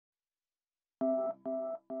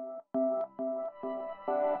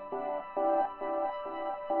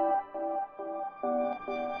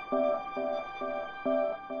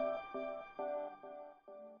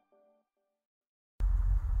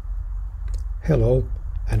Hello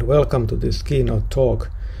and welcome to this keynote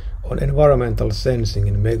talk on environmental sensing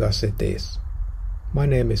in megacities. My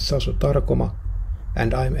name is Sasu Tarkoma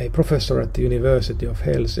and I'm a professor at the University of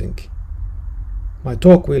Helsinki. My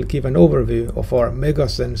talk will give an overview of our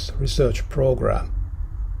MegaSense research program.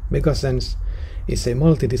 MegaSense is a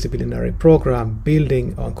multidisciplinary program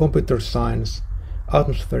building on computer science,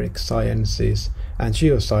 atmospheric sciences and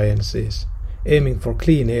geosciences, aiming for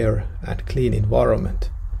clean air and clean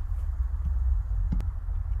environment.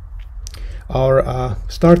 Our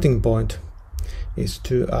starting point is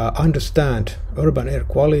to understand urban air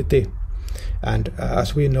quality, and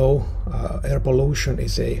as we know, air pollution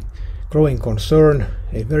is a growing concern,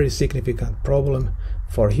 a very significant problem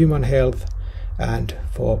for human health and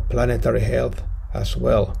for planetary health as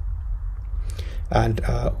well. And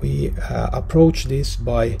we approach this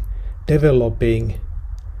by developing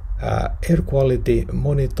air quality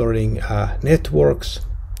monitoring networks.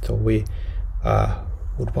 So we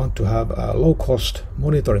would want to have low-cost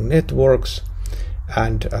monitoring networks,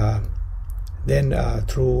 and then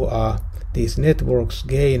through these networks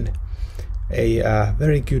gain a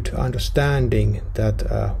very good understanding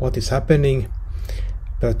that what is happening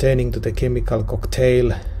pertaining to the chemical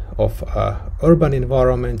cocktail of urban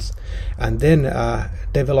environments, and then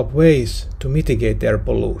develop ways to mitigate air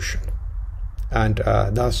pollution and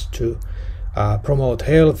thus to promote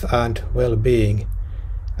health and well-being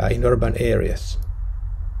in urban areas.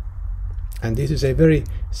 And this is a very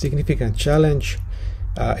significant challenge.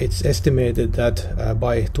 It's estimated that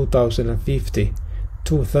by 2050,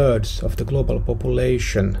 2/3 of the global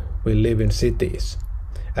population will live in cities,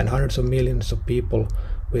 and hundreds of millions of people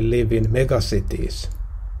will live in megacities.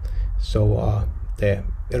 So the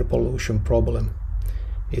air pollution problem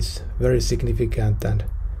is very significant, and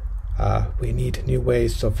we need new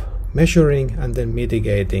ways of measuring and then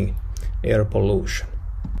mitigating air pollution.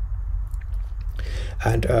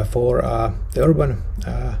 And for the urban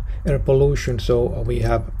air pollution, so we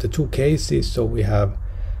have the two cases. So we have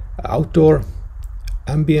outdoor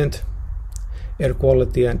ambient air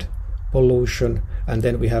quality and pollution, and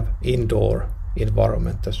then we have indoor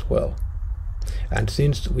environment as well. And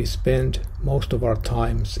since we spend most of our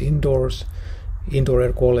times indoors, indoor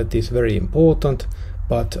air quality is very important,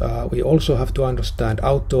 but we also have to understand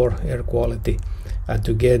outdoor air quality, and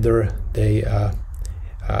together they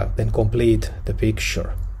then complete the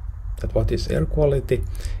picture that what is air quality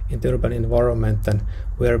in the urban environment and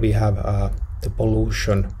where we have the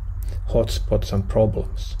pollution hotspots and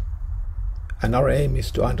problems. And our aim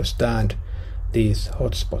is to understand these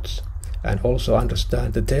hotspots and also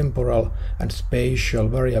understand the temporal and spatial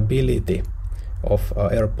variability of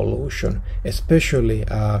air pollution, especially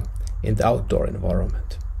in the outdoor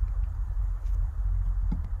environment.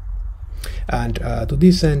 And to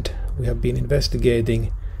this end, we have been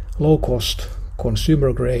investigating low-cost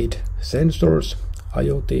consumer-grade sensors,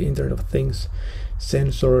 IoT, Internet of Things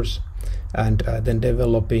sensors, and then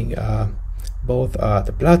developing both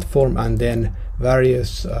the platform and then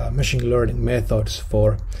various machine learning methods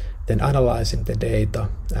for then analyzing the data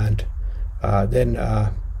and then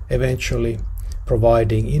eventually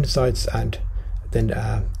providing insights and then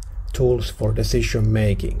tools for decision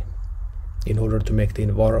making in order to make the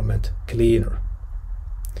environment cleaner.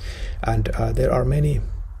 And there are many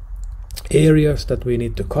areas that we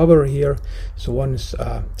need to cover here. So one is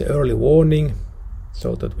the early warning,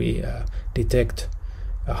 so that we detect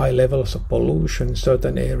high levels of pollution in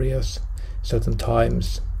certain areas, certain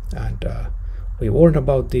times, and we warn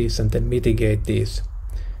about these and then mitigate these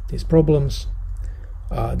problems.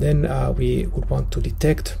 Then we would want to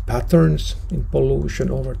detect patterns in pollution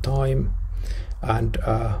over time, and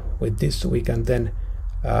with this we can then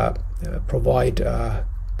provide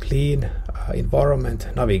clean environment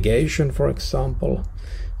navigation, for example,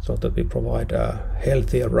 so that we provide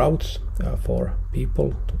healthier routes for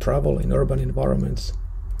people to travel in urban environments.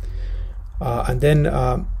 And then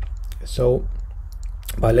so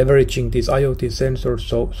by leveraging these IoT sensors,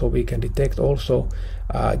 so we can detect also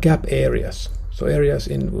gap areas, so areas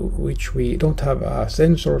in which we don't have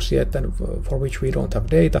sensors yet and for which we don't have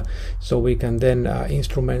data, so we can then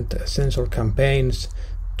instrument sensor campaigns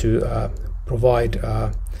to provide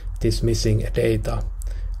this missing data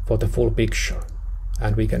for the full picture.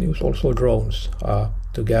 And we can use also drones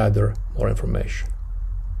to gather more information.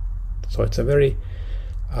 So it's a very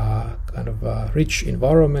kind of rich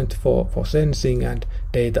environment for sensing and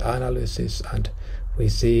data analysis, and we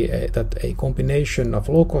see that a combination of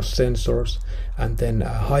low-cost sensors and then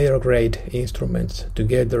higher grade instruments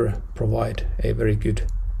together provide a very good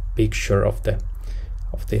picture of the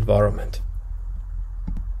environment.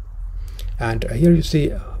 And here you see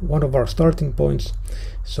one of our starting points.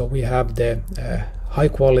 So we have the high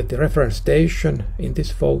quality reference station in this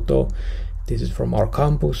photo. This is from our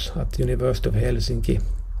campus at the University of Helsinki,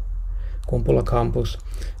 Kumpula campus,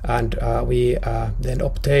 and we then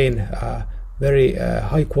obtain very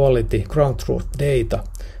high quality ground truth data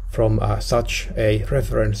from such a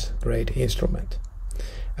reference grade instrument.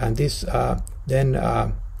 And this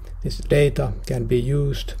this data can be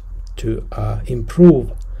used to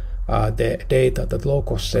improve the data that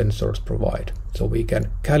low-cost sensors provide. So we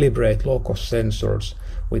can calibrate low-cost sensors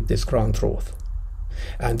with this ground truth.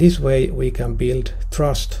 And this way we can build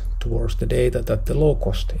trust towards the data that the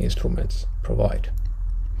low-cost instruments provide.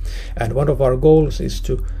 And one of our goals is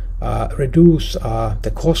to reduce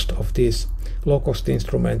the cost of these low-cost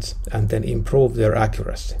instruments and then improve their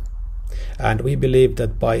accuracy. And we believe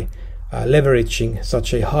that by leveraging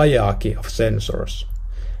such a hierarchy of sensors,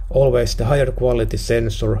 always the higher quality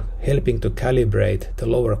sensor helping to calibrate the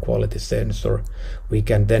lower quality sensor, we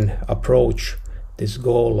can then approach this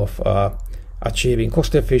goal of achieving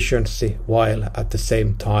cost efficiency while at the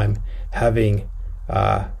same time having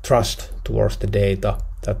trust towards the data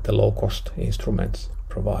that the low-cost instruments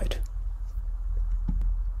provide.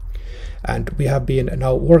 And we have been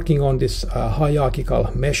now working on this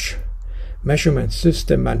hierarchical measurement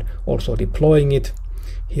system and also deploying it.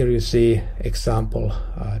 Here you see example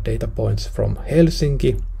data points from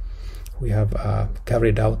Helsinki. We have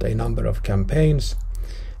carried out a number of campaigns,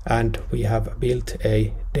 and we have built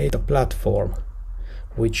a data platform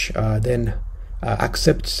which then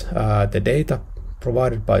accepts the data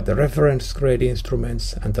provided by the reference grade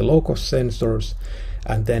instruments and the low-cost sensors,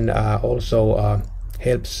 and then also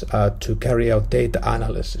helps to carry out data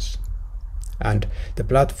analysis. And the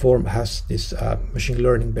platform has this machine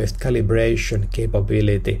learning based calibration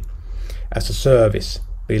capability as a service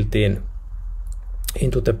built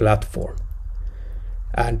into the platform.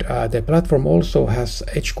 And the platform also has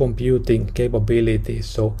edge computing capabilities,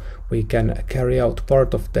 so we can carry out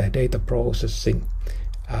part of the data processing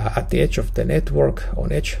at the edge of the network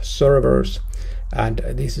on edge servers. And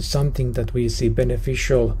this is something that we see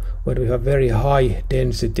beneficial when we have very high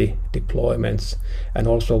density deployments, and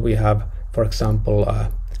also we have, for example,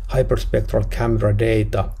 hyperspectral camera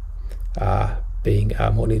data being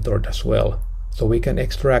monitored as well. So we can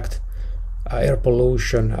extract air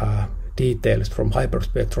pollution details from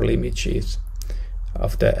hyperspectral images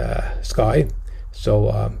of the sky.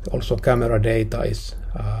 So also camera data is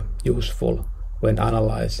useful when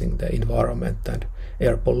analyzing the environment and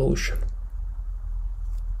air pollution.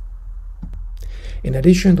 In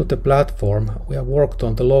addition to the platform, we have worked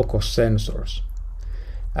on the low-cost sensors.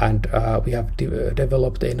 And we have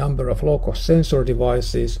developed a number of low-cost sensor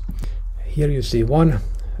devices. Here you see one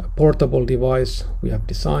portable device we have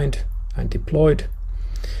designed and deployed.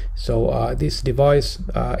 So this device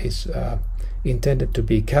is intended to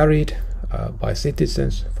be carried by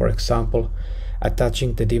citizens, for example,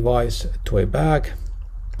 attaching the device to a bag,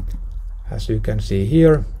 as you can see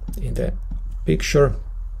here in the picture.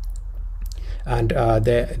 And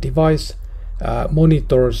the device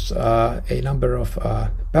monitors a number of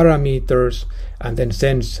parameters and then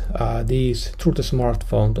sends these through the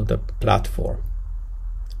smartphone to the platform.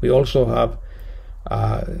 We also have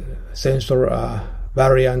sensor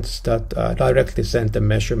variants that directly send the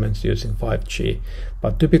measurements using 5G,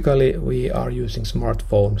 but typically we are using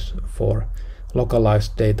smartphones for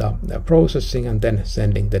localized data processing and then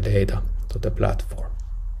sending the data to the platform.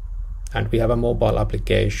 And we have a mobile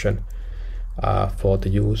application for the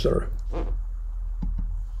user.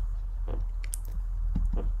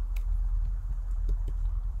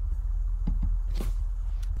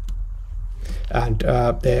 And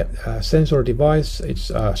the sensor device, it's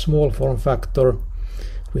a small form factor.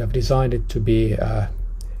 We have designed it to be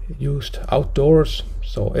used outdoors,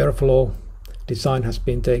 so airflow design has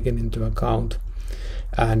been taken into account.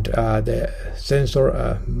 And the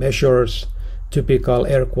sensor measures typical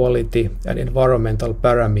air quality and environmental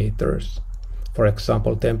parameters. For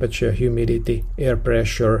example, temperature, humidity, air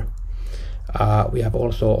pressure. We have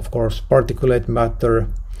also, of course, particulate matter,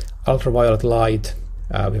 ultraviolet light.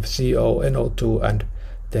 We have CO, NO2, and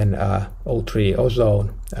then O3,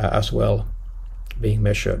 ozone, as well being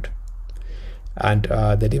measured. And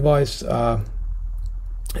the device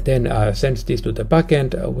then sends this to the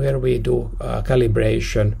backend where we do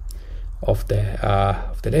calibration of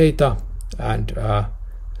the data and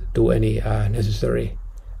do any necessary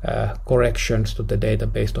corrections to the data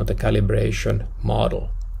based on the calibration model.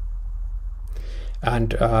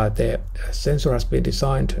 And the sensor has been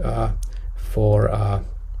designed for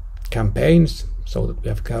campaigns, so that we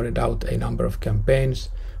have carried out a number of campaigns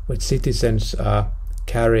with citizens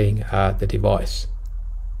carrying the device.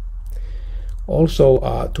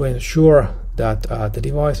 Also, to ensure that the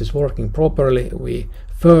device is working properly, we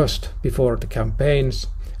first, before the campaigns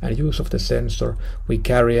and use of the sensor, we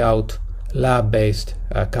carry out lab-based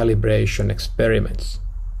calibration experiments.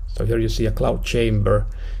 So here you see a cloud chamber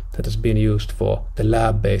that has been used for the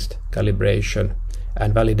lab-based calibration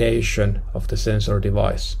and validation of the sensor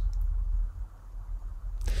device.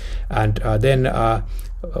 And then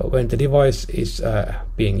when the device is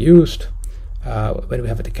being used, when we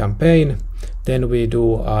have the campaign, then we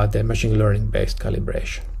do the machine learning based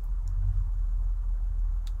calibration.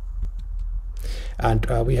 And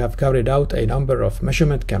we have carried out a number of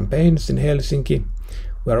measurement campaigns in Helsinki.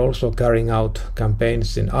 We are also carrying out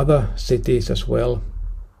campaigns in other cities as well.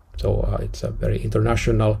 So it's a very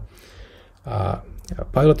international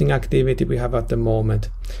piloting activity we have at the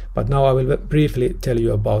moment. But now I will briefly tell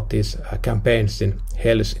you about these campaigns in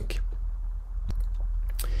Helsinki.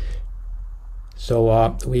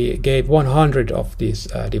 So we gave 100 of these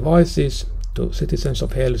devices to citizens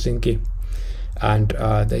of Helsinki, and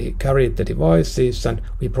they carried the devices, and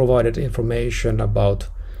we provided information about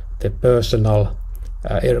the personal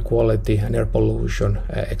air quality and air pollution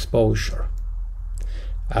exposure.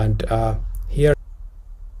 And here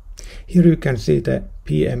you can see the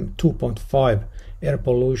PM2.5 air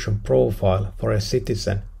pollution profile for a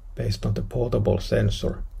citizen based on the portable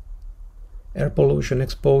sensor. Air pollution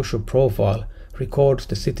exposure profile records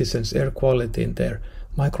the citizen's air quality in their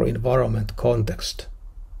microenvironment context.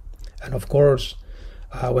 And of course,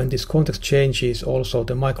 when this context changes, also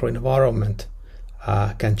the microenvironment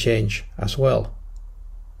can change as well.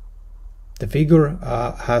 The figure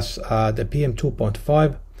has the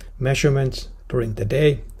PM2.5 measurements during the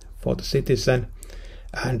day for the citizen,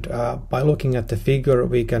 and by looking at the figure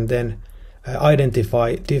we can then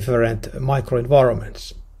identify different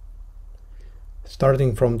microenvironments.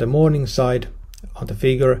 Starting from the morning side on the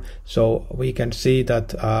figure, so we can see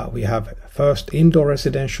that we have first indoor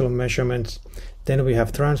residential measurements, then we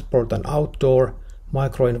have transport and outdoor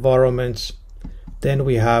microenvironments, then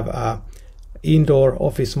we have indoor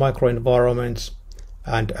office microenvironments,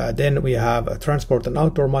 and then we have transport and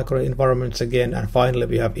outdoor microenvironments again, and finally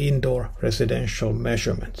we have indoor residential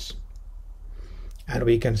measurements. And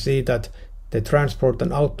we can see that the transport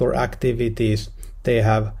and outdoor activities, they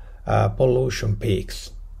have pollution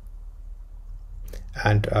peaks.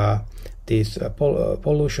 And these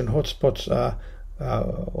pollution hotspots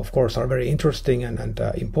of course are very interesting and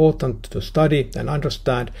important to study and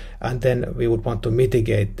understand, and then we would want to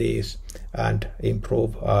mitigate these and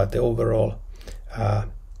improve the overall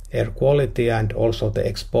air quality and also the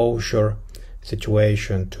exposure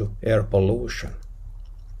situation to air pollution.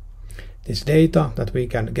 This data that we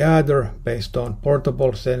can gather based on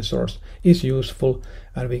portable sensors is useful,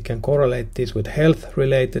 and we can correlate this with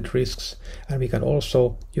health-related risks, and we can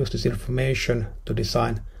also use this information to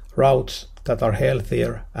design routes that are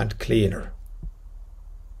healthier and cleaner.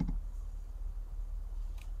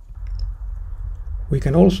 We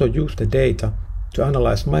can also use the data to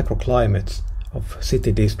analyze microclimates of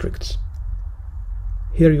city districts.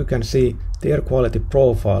 Here you can see the air quality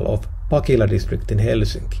profile of Pakila district in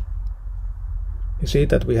Helsinki. You see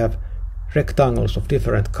that we have rectangles of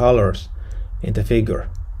different colors in the figure.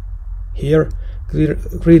 Here,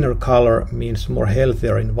 greener color means more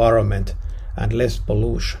healthier environment and less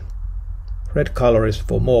pollution. Red color is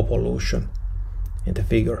for more pollution in the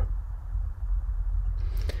figure.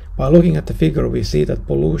 By looking at the figure, we see that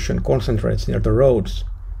pollution concentrates near the roads.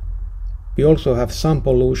 We also have some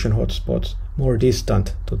pollution hotspots more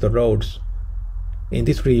distant to the roads. In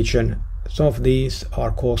this region, some of these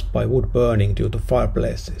are caused by wood burning due to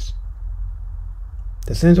fireplaces.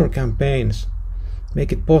 The sensor campaigns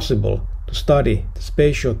make it possible to study the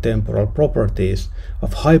spatio-temporal properties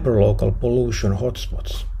of hyperlocal pollution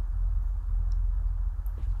hotspots.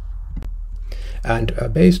 And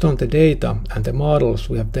based on the data and the models,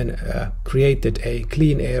 we have then created a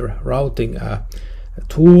clean air routing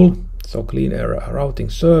tool, so clean air routing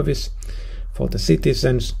service for the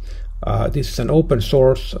citizens. This is an open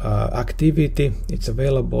source activity. It's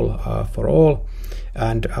available for all,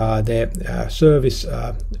 and the service,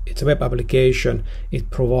 it's a web application. It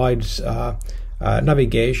provides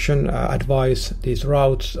navigation advice, these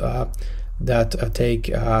routes that take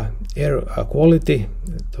air quality,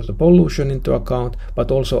 the pollution into account, but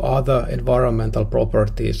also other environmental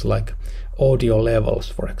properties like audio levels,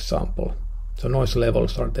 for example. So noise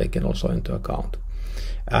levels are taken also into account.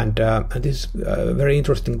 And this is a very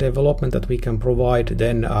interesting development that we can provide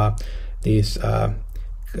then these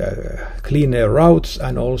clean air routes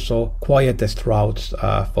and also quietest routes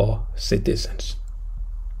for citizens.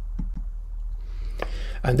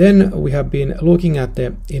 And then we have been looking at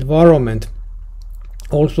the environment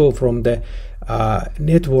also from the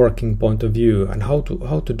networking point of view, and how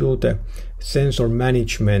to do the sensor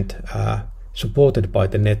management supported by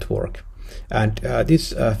the network. And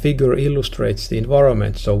this figure illustrates the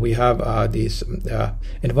environment. So we have these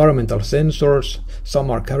environmental sensors.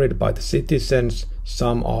 Some are carried by the citizens,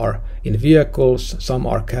 some are in vehicles, some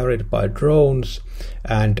are carried by drones,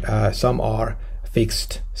 and some are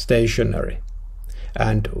fixed stationary.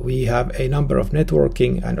 And we have a number of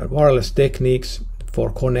networking and wireless techniques for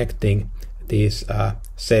connecting these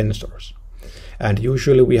sensors. And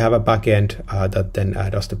usually we have a backend that then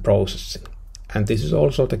does the processing. And this is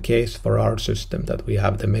also the case for our system, that we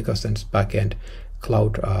have the MegaSense backend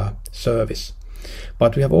cloud service.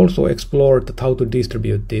 But we have also explored that how to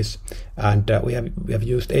distribute this, and we have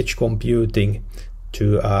used edge computing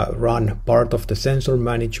to run part of the sensor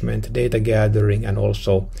management, data gathering, and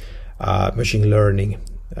also machine learning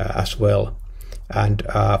as well. And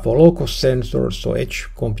for low-cost sensors, so edge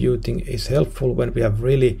computing is helpful when we have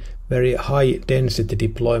really very high density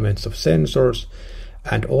deployments of sensors,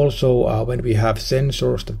 and also when we have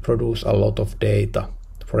sensors that produce a lot of data.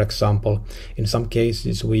 For example, in some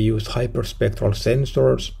cases we use hyperspectral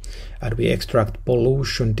sensors, and we extract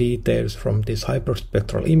pollution details from these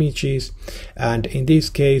hyperspectral images, and in these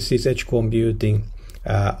cases edge computing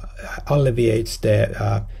alleviates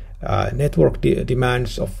the network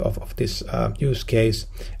demands of this use case,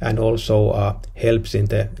 and also helps in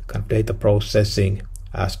the kind of data processing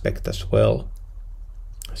aspect as well.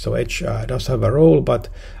 So edge does have a role, but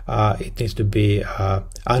it needs to be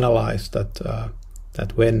analyzed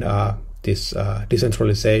that when this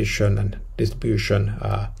decentralization and distribution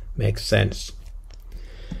makes sense.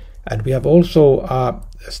 And we have also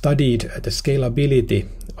studied the scalability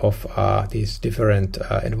of these different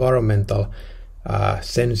environmental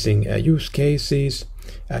sensing use cases.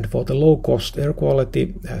 And for the low-cost air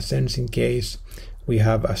quality sensing case, we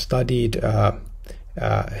have studied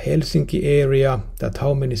Helsinki area, that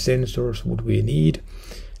how many sensors would we need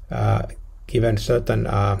given certain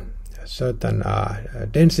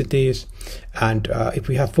densities, and if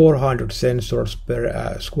we have 400 sensors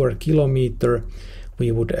per square kilometer,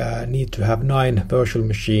 we would need to have 9 virtual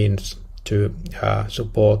machines to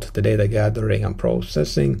support the data gathering and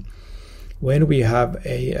processing. When we have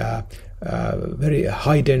a very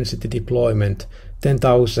high density deployment,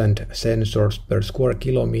 10,000 sensors per square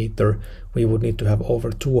kilometer, we would need to have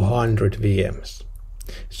over 200 VMs.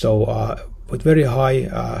 So with very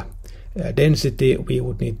high density, we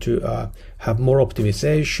would need to have more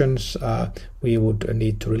optimizations. We would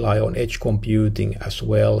need to rely on edge computing as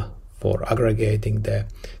well for aggregating the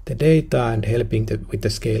data and helping with the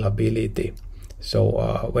scalability.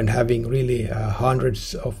 So when having really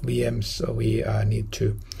hundreds of VMs, we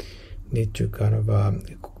need to kind of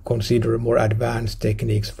consider more advanced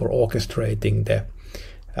techniques for orchestrating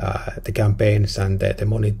the campaigns and the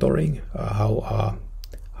monitoring, how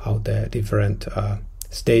the different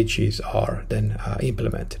stages are then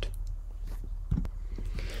implemented.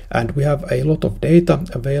 And we have a lot of data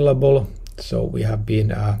available, so we have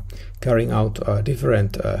been carrying out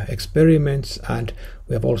different experiments, and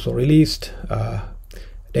we have also released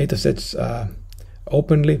datasets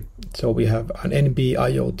openly. So we have an NB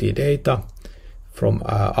IoT data from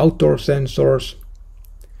outdoor sensors.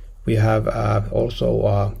 We have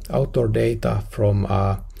also outdoor data from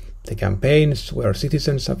the campaigns where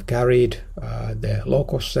citizens have carried the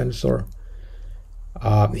low-cost sensor.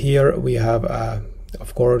 Here we have,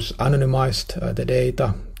 of course, anonymized the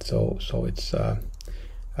data, so it's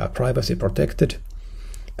privacy protected.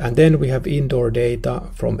 And then we have indoor data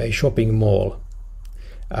from a shopping mall,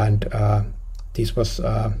 and this was,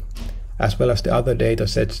 as well as the other data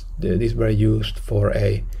sets, these were used for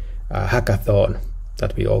a hackathon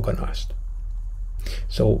that we organized.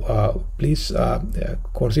 So please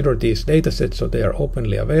consider these datasets, so they are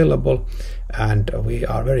openly available, and we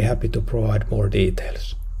are very happy to provide more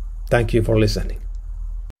details. Thank you for listening.